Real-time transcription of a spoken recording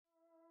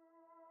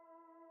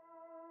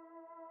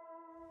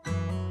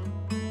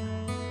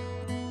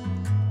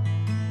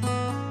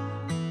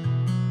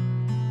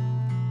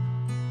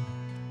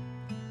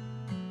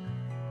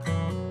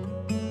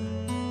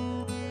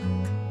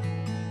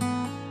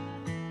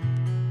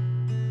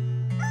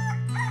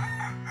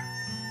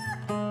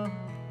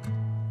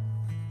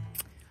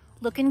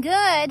Looking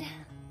good.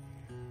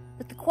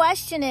 But the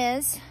question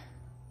is,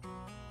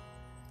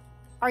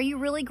 are you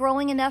really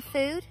growing enough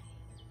food?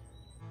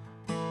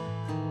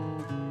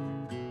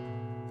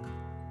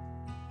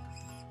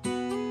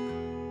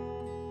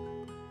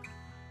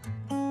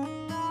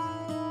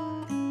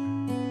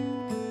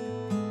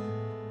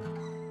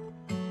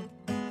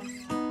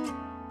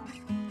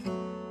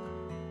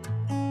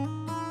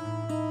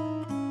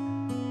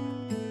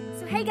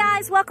 Hey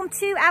guys, welcome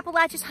to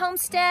Appalachia's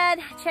Homestead.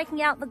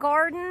 Checking out the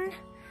garden.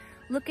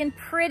 Looking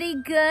pretty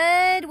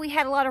good. We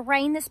had a lot of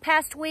rain this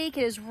past week.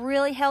 It has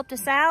really helped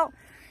us out.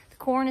 The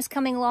corn is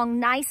coming along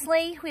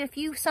nicely. We had a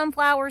few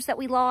sunflowers that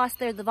we lost.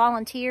 They're the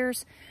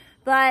volunteers,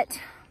 but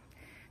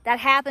that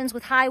happens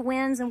with high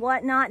winds and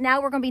whatnot.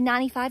 Now we're gonna be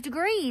 95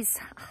 degrees.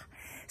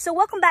 So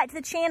welcome back to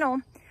the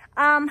channel.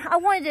 I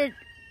wanted to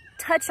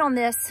touch on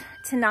this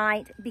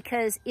tonight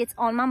because it's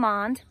on my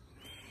mind.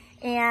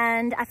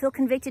 And I feel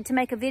convicted to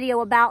make a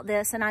video about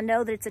this, and I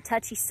know that it's a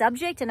touchy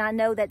subject, and I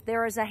know that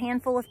there is a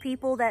handful of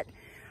people that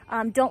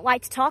don't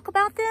like to talk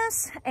about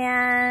this,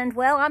 and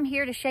well, I'm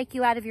here to shake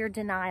you out of your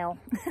denial.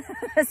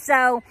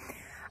 So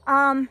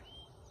I'm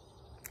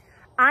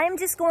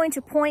just going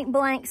to point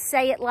blank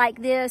say it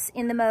like this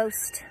in the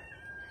most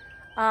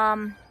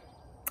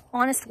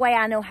honest way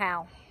I know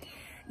how.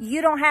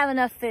 You don't have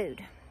enough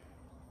food.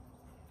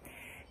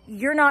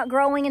 You're not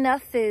growing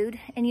enough food,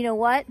 and you know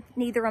what?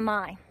 Neither am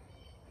I.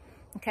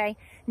 Okay,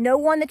 no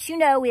one that you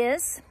know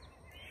is,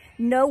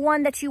 no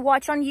one that you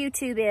watch on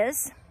YouTube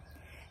is,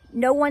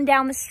 no one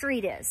down the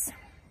street is,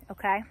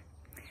 okay? I'm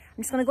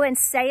just gonna go ahead and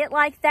say it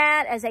like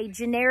that as a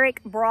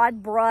generic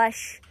broad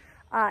brush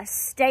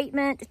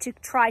statement to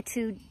try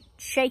to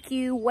shake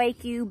you,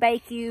 wake you,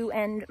 bake you,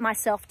 and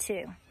myself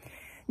too.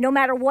 No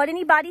matter what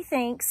anybody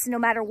thinks, no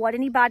matter what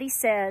anybody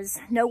says,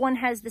 no one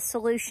has the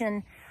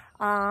solution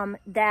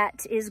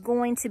that is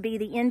going to be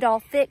the end-all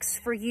fix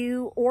for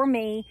you or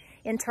me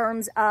in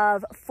terms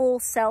of full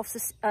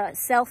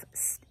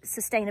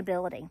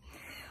self-sustainability.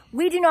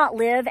 We do not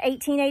live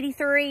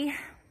 1883.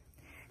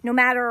 No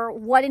matter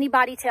what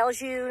anybody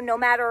tells you, no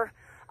matter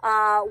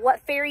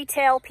what fairy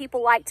tale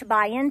people like to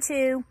buy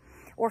into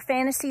or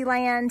fantasy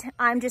land,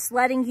 I'm just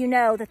letting you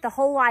know that the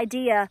whole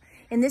idea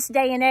in this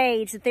day and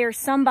age that there's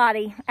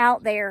somebody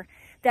out there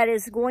that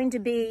is going to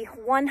be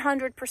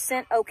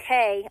 100%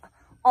 okay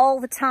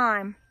all the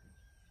time,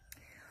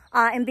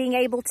 and being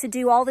able to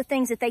do all the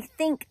things that they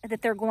think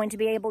that they're going to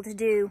be able to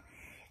do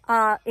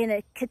in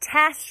a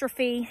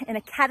catastrophe, in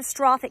a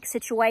catastrophic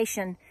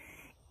situation,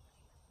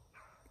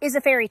 is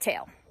a fairy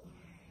tale.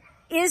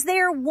 Is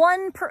there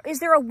one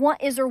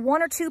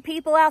or two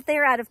people out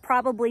there out of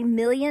probably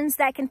millions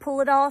that can pull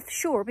it off?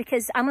 Sure,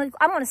 because I'm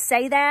gonna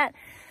say that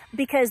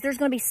because there's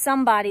gonna be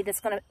somebody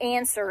that's gonna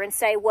answer and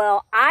say,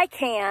 well, I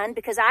can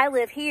because I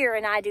live here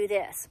and I do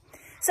this.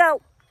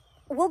 So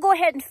we'll go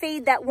ahead and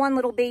feed that one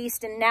little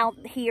beast, and now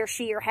he or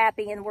she are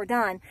happy and we're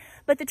done.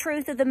 But the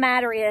truth of the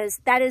matter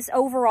is that is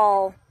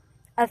overall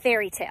a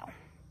fairy tale.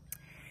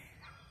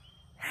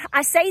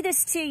 I say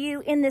this to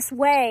you in this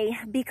way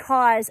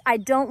because I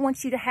don't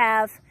want to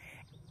have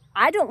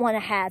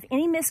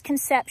any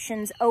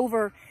misconceptions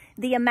over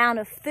the amount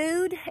of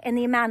food and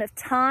the amount of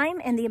time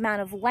and the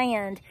amount of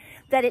land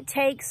that it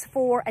takes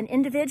for an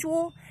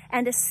individual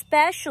and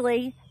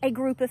especially a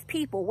group of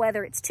people,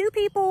 whether it's 2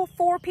 people,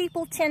 4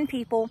 people, 10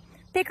 people,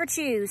 pick or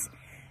choose,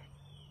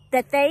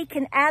 that they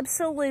can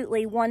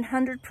absolutely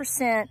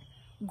 100%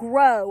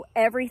 grow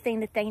everything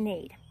that they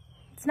need.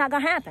 It's not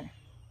going to happen.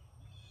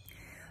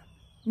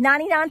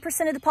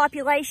 99% of the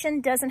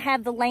population doesn't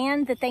have the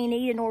land that they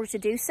need in order to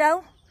do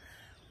so.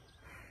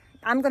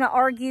 I'm going to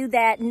argue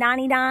that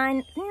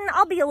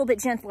I'll be a little bit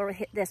gentler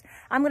with this.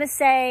 I'm going to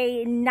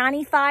say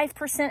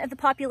 95% of the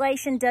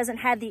population doesn't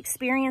have the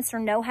experience or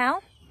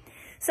know-how.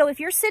 So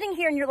if you're sitting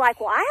here and you're like,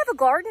 well, I have a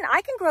garden,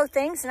 I can grow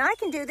things, and I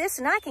can do this,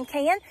 and I can.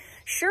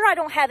 Sure, I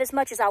don't have as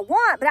much as I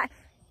want, but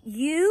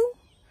you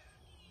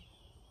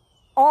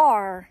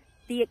are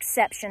the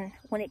exception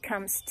when it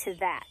comes to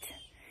that.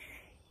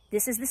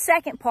 This is the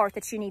second part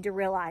that you need to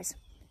realize.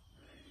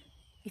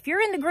 If you're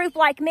in the group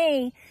like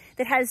me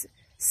that has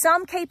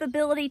some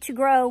capability to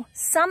grow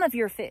some of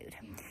your food,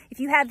 if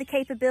you have the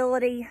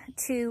capability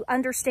to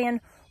understand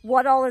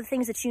what all of the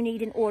things that you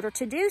need in order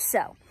to do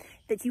so,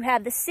 that you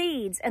have the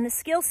seeds and the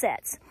skill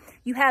sets,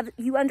 you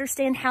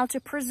understand how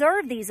to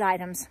preserve these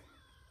items,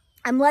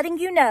 I'm letting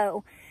you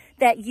know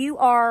that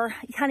you're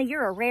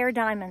a rare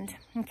diamond,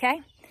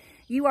 okay?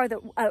 You're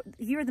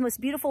the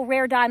most beautiful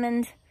rare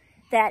diamond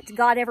that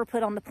God ever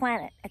put on the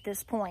planet at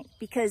this point,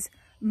 because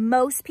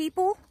most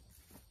people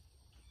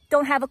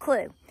don't have a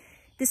clue.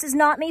 This is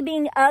not me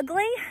being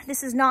ugly.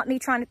 This is not me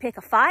trying to pick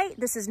a fight.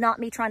 This is not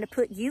me trying to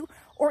put you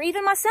or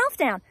even myself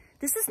down.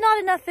 This is not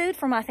enough food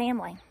for my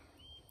family.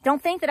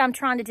 Don't think that I'm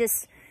trying to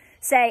just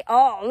say,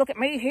 oh, look at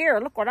me here.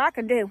 Look what I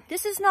can do.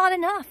 This is not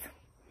enough.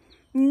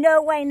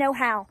 No way, no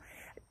how.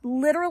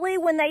 Literally,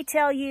 when they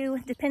tell you,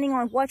 depending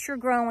on what you're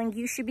growing,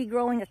 you should be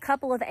growing a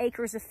couple of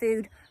acres of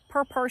food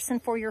per person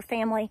for your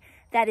family,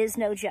 that is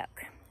no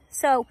joke.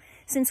 So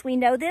since we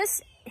know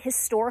this,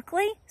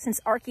 historically, since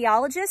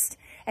archaeologists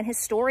and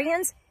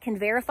historians can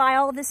verify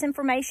all of this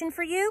information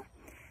for you,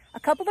 a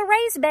couple of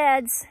raised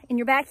beds in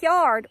your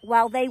backyard,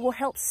 while they will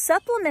help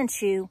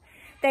supplement you,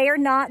 they are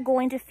not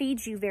going to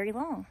feed you very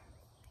long.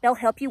 They'll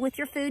help you with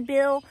your food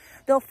bill.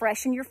 They'll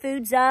freshen your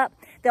foods up.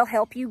 They'll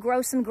help you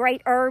grow some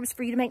great herbs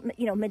for you to make,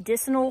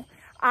 medicinal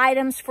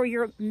items for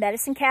your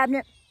medicine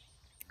cabinet.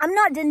 I'm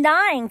not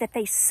denying that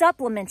they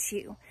supplement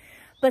you,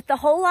 but the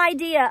whole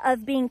idea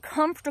of being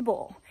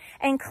comfortable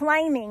and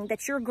claiming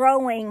that you're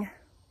growing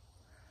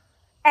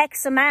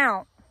X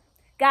amount,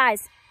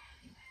 guys,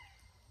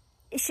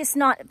 it's just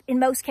not, in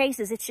most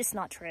cases, it's just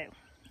not true,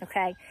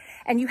 okay?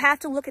 And you have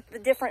to look at the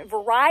different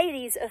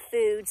varieties of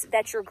foods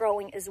that you're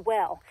growing as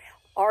well.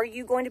 Are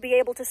you going to be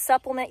able to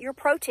supplement your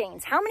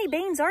proteins? How many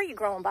beans are you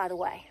growing, by the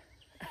way?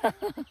 Ginger,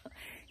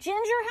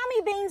 how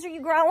many beans are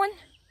you growing?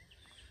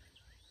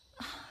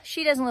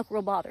 She doesn't look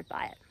real bothered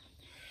by it.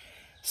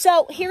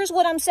 So here's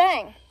what I'm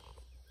saying.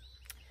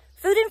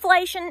 Food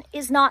inflation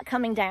is not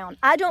coming down.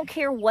 I don't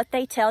care what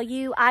they tell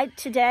you.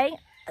 Today,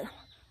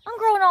 I'm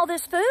growing all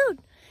this food.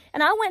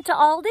 And I went to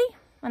Aldi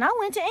and I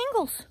went to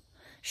Ingles.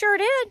 Sure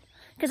did.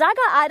 Because I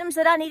got items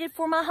that I needed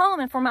for my home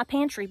and for my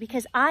pantry,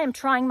 because I am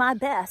trying my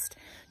best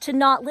to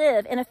not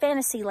live in a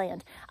fantasy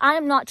land. I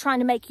am not trying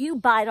to make you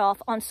bite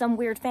off on some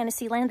weird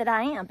fantasy land that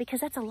I am,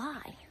 because that's a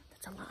lie.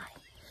 That's a lie.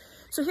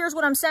 So here's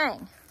what I'm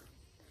saying.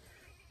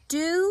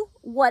 Do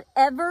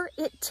whatever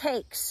it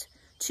takes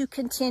to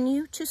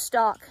continue to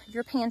stock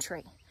your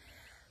pantry.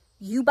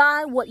 You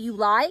buy what you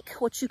like,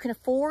 what you can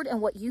afford, and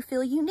what you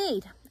feel you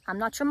need. I'm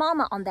not your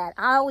mama on that.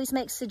 I always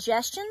make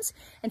suggestions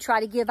and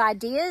try to give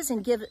ideas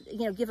and give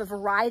a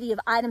variety of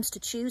items to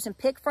choose and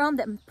pick from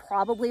that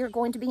probably are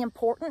going to be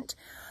important,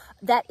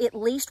 that at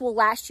least will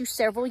last you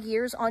several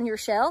years on your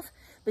shelf.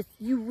 But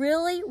you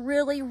really,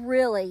 really,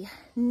 really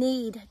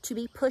need to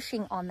be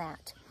pushing on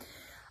that.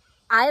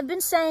 I have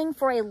been saying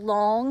for a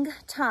long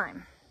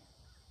time,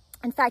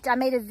 in fact, I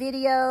made a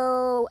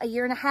video a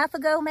year and a half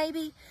ago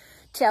maybe,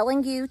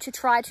 telling you to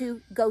try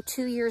to go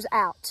 2 years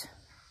out.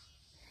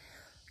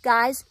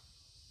 Guys,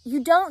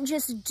 you don't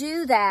just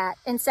do that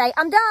and say,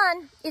 I'm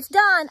done, it's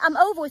done, I'm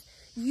over with.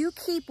 You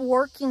keep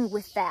working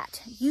with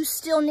that. You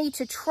still need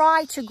to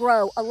try to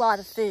grow a lot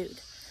of food.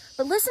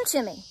 But listen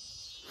to me.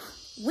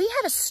 We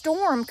had a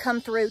storm come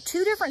through,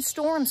 2 different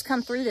storms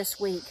come through this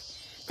week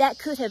that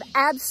could have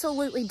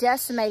absolutely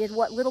decimated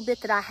what little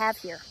bit that I have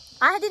here.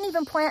 I didn't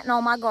even plant in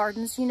all my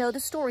gardens. You know the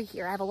story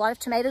here. I have a lot of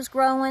tomatoes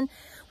growing.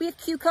 We have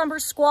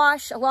cucumbers,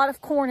 squash, a lot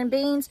of corn and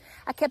beans.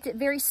 I kept it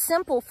very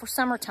simple for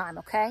summertime,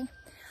 okay?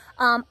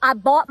 I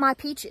bought my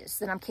peaches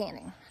that I'm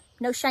canning.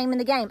 No shame in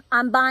the game.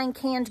 I'm buying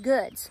canned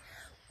goods.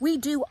 We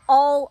do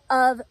all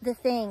of the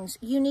things.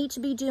 You need to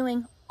be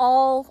doing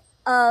all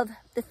of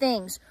the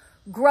things.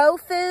 Grow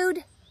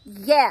food,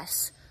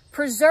 yes.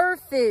 Preserve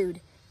food,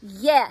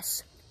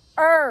 yes.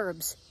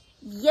 Herbs,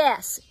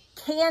 yes.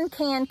 Can,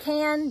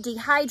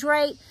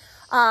 dehydrate,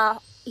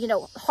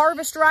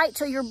 harvest right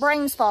till your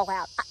brains fall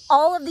out.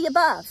 All of the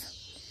above.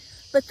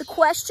 But the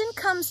question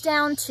comes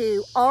down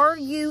to, are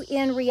you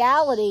in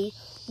reality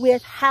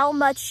with how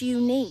much you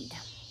need?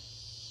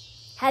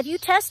 Have you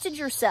tested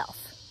yourself?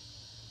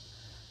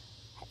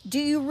 Do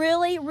you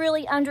really,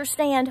 really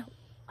understand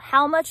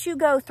how much you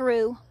go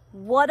through,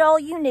 what all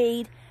you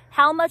need,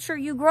 how much are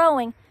you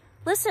growing?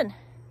 Listen,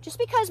 just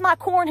because my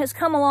corn has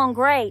come along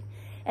great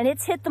and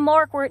it's hit the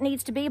mark where it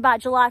needs to be by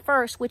July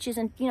 1st, which is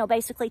in,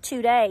 basically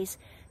 2 days,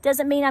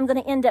 doesn't mean I'm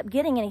going to end up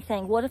getting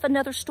anything. What if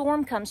another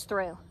storm comes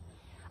through?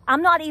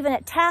 I'm not even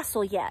at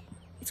tassel yet.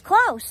 It's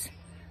close,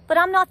 but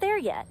I'm not there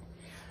yet.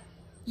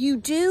 You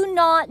do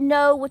not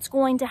know what's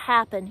going to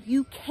happen.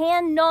 You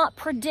cannot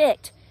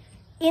predict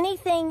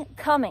anything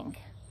coming.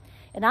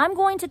 And I'm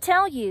going to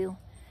tell you,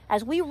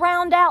 as we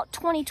round out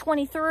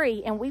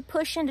 2023 and we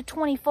push into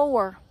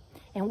 24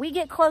 and we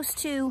get close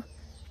to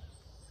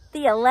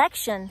the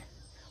election,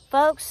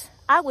 folks,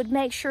 I would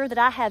make sure that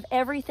I have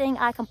everything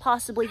I can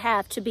possibly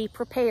have to be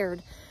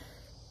prepared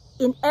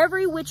in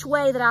every which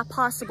way that I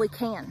possibly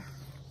can.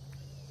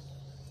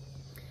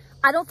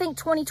 I don't think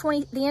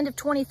 2020, the end of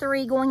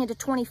 23 going into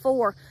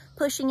 24,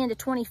 pushing into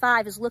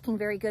 25 is looking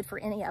very good for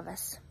any of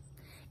us.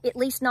 At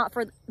least not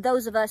for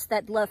those of us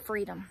that love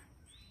freedom,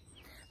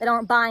 that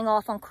aren't buying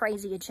off on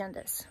crazy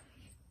agendas.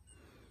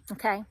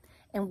 Okay?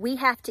 And we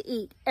have to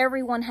eat.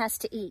 Everyone has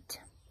to eat.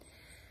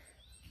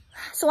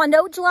 So I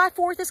know July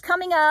 4th is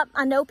coming up.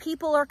 I know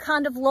people are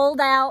kind of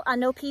lulled out. I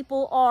know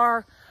people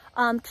are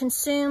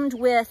consumed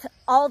with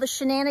all the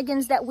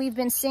shenanigans that we've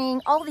been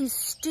seeing, all these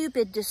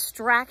stupid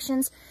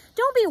distractions.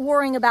 Don't be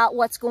worrying about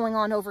what's going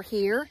on over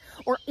here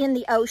or in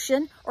the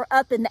ocean or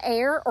up in the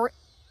air or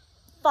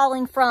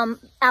falling from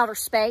outer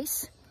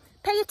space.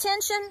 Pay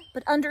attention,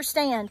 but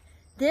understand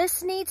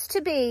this needs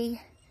to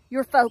be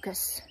your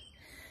focus,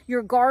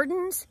 your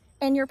gardens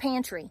and your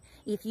pantry.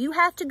 If you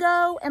have to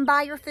go and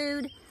buy your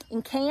food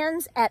in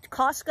cans at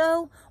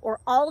Costco or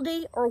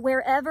Aldi or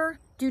wherever,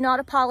 do not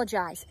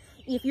apologize.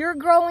 If you're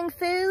growing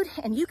food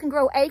and you can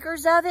grow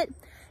acres of it,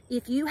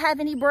 if you have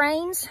any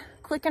brains,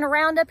 clicking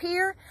around up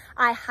here,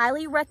 I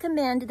highly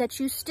recommend that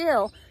you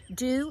still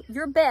do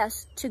your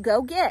best to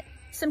go get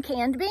some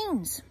canned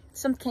beans,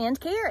 some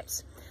canned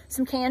carrots,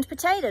 some canned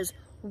potatoes.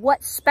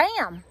 What,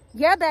 Spam?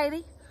 Yeah,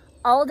 baby,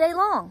 all day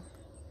long.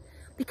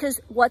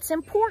 Because what's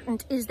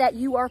important is that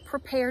you are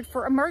prepared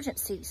for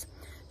emergencies.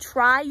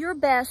 Try your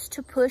best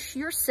to push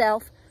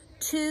yourself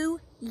 2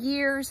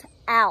 years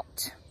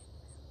out.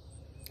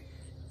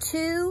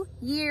 2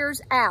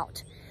 years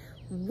out.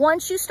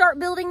 Once you start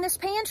building this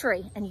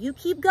pantry and you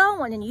keep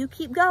going and you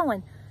keep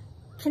going,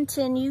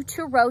 continue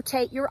to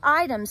rotate your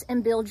items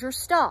and build your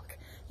stock.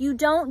 You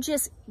don't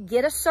just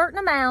get a certain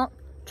amount,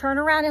 turn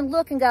around and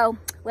look and go,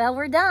 well,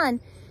 we're done.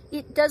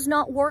 It does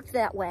not work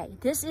that way.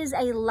 This is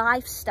a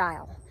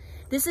lifestyle.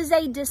 This is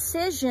a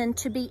decision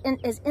to be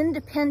as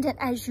independent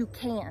as you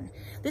can.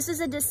 This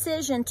is a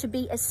decision to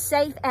be as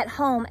safe at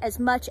home as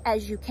much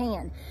as you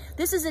can.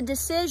 This is a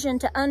decision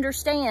to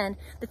understand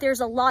that there's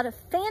a lot of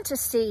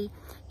fantasy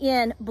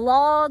in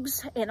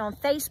blogs and on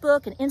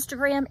Facebook and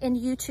Instagram and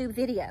YouTube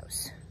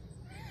videos.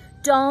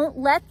 Don't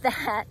let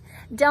that,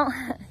 come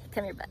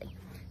here, buddy.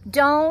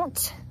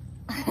 Don't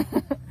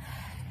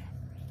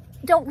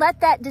let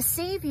that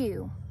deceive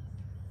you.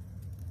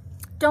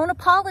 Don't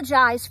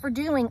apologize for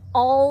doing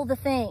all the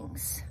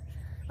things,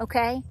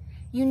 okay?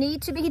 You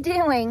need to be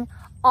doing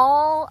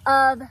all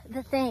of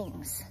the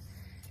things.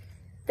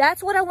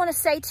 That's what I want to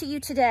say to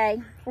you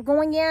today. We're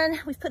going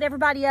in. We've put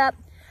everybody up.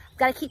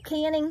 Got to keep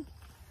canning.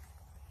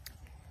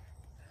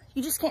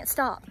 You just can't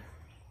stop.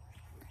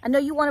 I know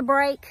you want to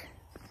break.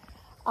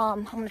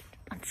 I'm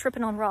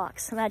tripping on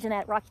rocks. Imagine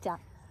that, Rocky Top.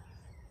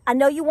 I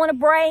know you want to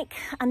break.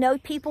 I know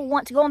people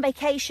want to go on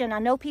vacation. I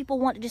know people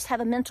want to just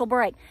have a mental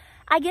break.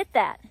 I get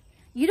that.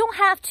 You don't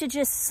have to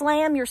just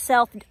slam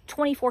yourself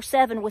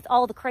 24/7 with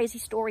all the crazy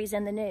stories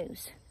in the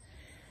news.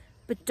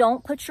 But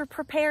don't put your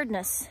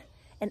preparedness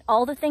and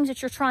all the things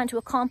that you're trying to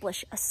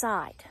accomplish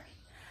aside.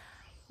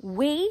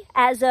 We,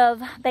 as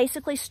of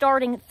basically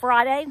starting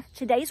Friday,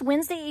 today's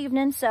Wednesday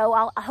evening,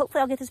 so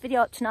hopefully I'll get this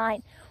video up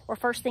tonight or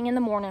first thing in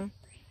the morning.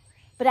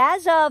 But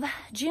as of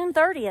June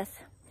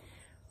 30th,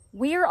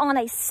 we're on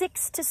a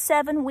 6 to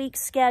 7 week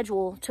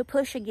schedule to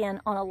push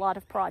again on a lot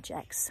of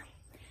projects.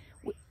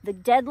 The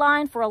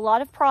deadline for a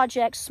lot of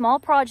projects, small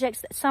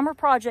projects, summer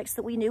projects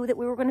that we knew that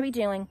we were going to be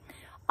doing,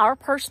 our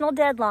personal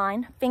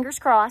deadline, fingers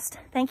crossed,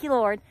 thank you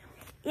Lord,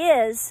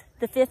 is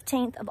the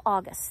 15th of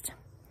August.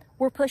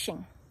 We're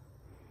pushing.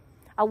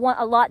 I want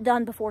a lot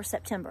done before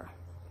September.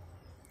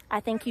 I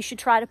think you should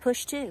try to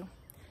push too.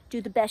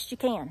 Do the best you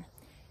can.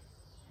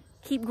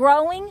 Keep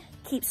growing,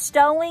 keep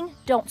stowing,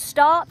 don't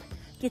stop.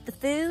 Get the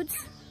foods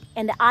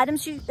and the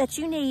items that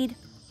you need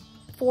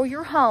for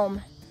your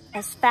home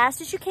as fast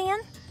as you can,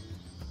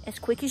 as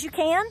quick as you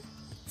can,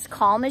 as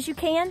calm as you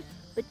can,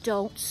 but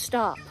don't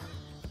stop.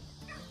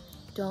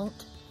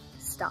 Don't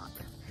stop.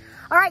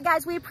 All right,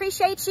 guys, we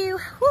appreciate you.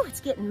 Whew,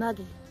 it's getting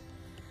muggy.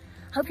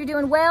 Hope you're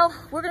doing well.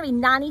 We're gonna be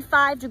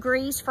 95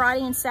 degrees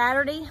Friday and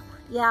Saturday.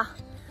 Yeah,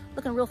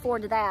 looking real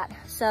forward to that.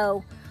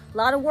 So a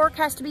lot of work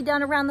has to be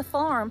done around the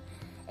farm.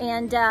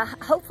 And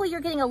hopefully you're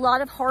getting a lot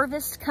of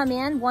harvest come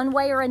in one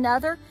way or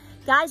another.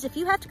 Guys, if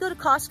you have to go to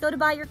Costco to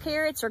buy your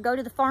carrots or go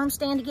to the farm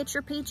stand to get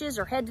your peaches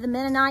or head to the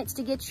Mennonites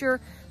to get your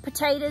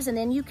potatoes and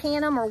then you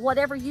can them or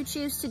whatever you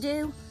choose to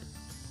do,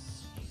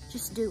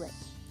 just do it.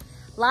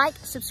 Like,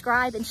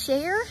 subscribe, and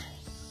share.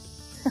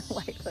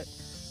 Wait, look.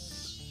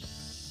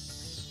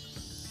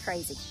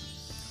 Crazy.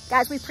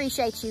 Guys, we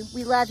appreciate you.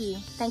 We love you.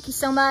 Thank you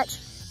so much.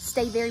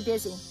 Stay very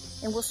busy,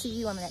 and we'll see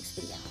you on the next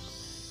video.